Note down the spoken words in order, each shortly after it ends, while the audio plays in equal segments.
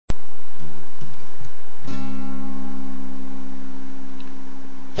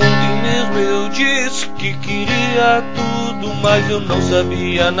disse que queria tudo, mas eu não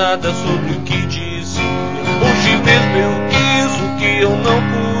sabia nada sobre o que dizia. Hoje mesmo eu quis o que eu não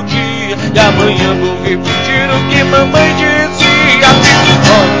podia, e amanhã vou repetir o que mamãe dizia. Filho,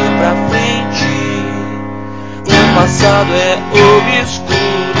 olhe pra frente, o passado é obscuro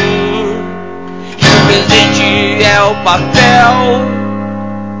e o presente é o papel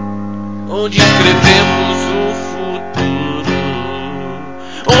onde escrevemos o futuro.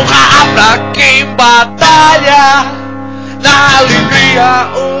 Honra pra quem batalha, na alegria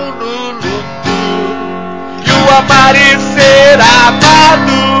ou no luto, e o amar e ser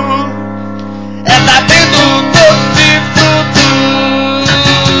amado é dar tendo doce fruto.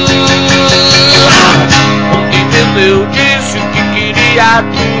 Ontem mesmo eu disse que queria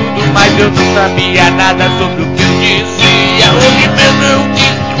tudo, mas eu não sabia nada sobre o que eu dizia. Hoje mesmo eu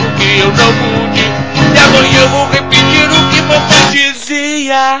disse o que eu não pude, e amanhã eu vou repetir o que mamãe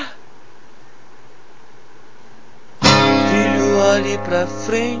dizia. Filho, olhe pra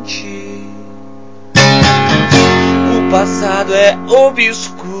frente, o passado é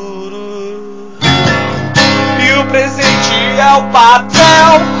obscuro e o presente é o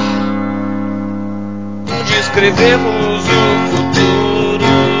papel onde escrevemos o futuro.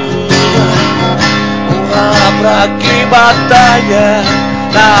 Honra pra quem batalha,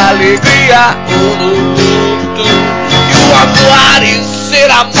 na alegria ou no luto, e o amar e ser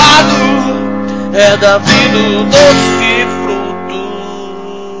amado é da vida o doce fruto.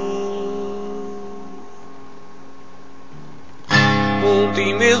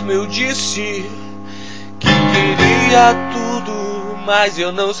 Ontem mesmo eu disse que queria tudo, mas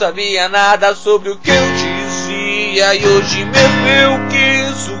eu não sabia nada sobre o que eu dizia. E hoje mesmo eu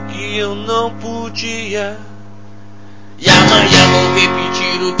quis o que eu não podia, e amanhã vou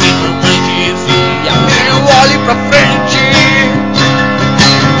repetir o que mamãe dizia. Filho, olhe pra frente,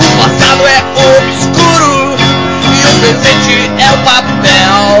 o passado é obscuro e o presente é o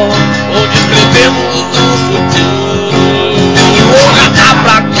papel onde escrevemos o futuro. Honra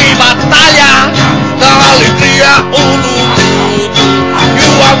pra quem batalha, na alegria ou no luto, e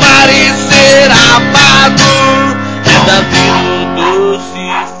o amar e ser amado é da vida o doce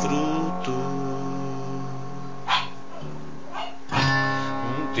fruto.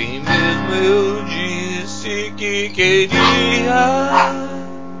 Ontem mesmo eu disse que queria